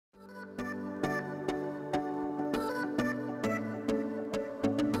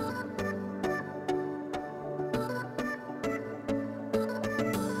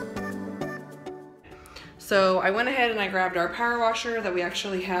So I went ahead and I grabbed our power washer that we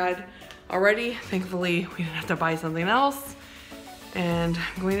actually had already. Thankfully, we didn't have to buy something else. And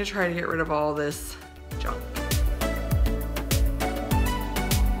I'm going to try to get rid of all this junk.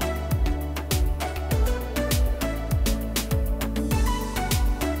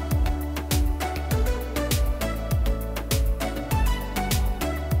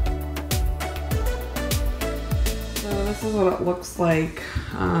 So this is what it looks like.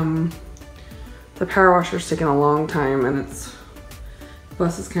 The power washer's taking a long time and the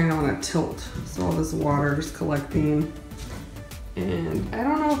bus is kind of on a tilt. So all this water is collecting. And I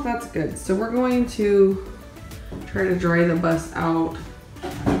don't know if that's good. So we're going to try to dry the bus out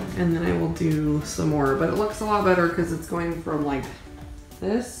and then I will do some more. But it looks a lot better because it's going from like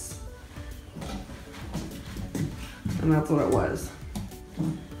this. And that's what it was.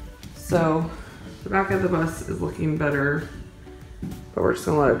 So the back of the bus is looking better, but we're just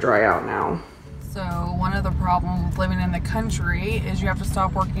gonna let it dry out now. So one of the problems with living in the country is you have to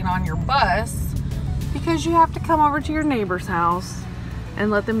stop working on your bus because you have to come over to your neighbor's house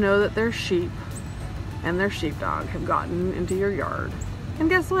and let them know that their sheep and their sheepdog have gotten into your yard. And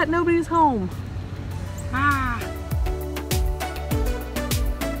guess what? Nobody's home. Ah.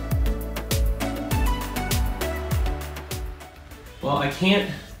 Well, I can't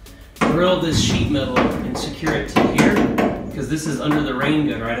drill this sheet metal and secure it to here because this is under the rain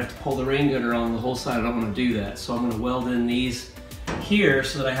gutter. I'd have to pull the rain gutter on the whole side. I don't want to do that. So I'm going to weld in these here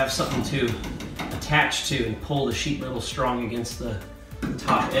so that I have something to attach to and pull the sheet metal strong against the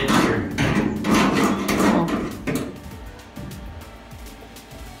top edge here.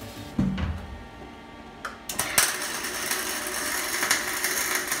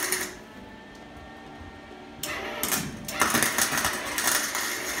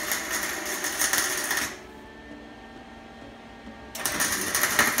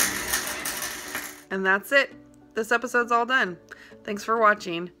 And that's it. This episode's all done. Thanks for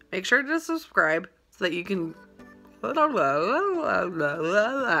watching. Make sure to subscribe so that you can...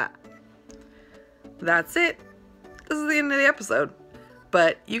 That's it. This is the end of the episode.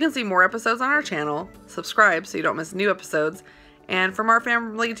 But you can see more episodes on our channel. Subscribe so you don't miss new episodes. And from our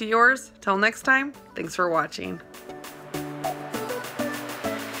family to yours, till next time, thanks for watching.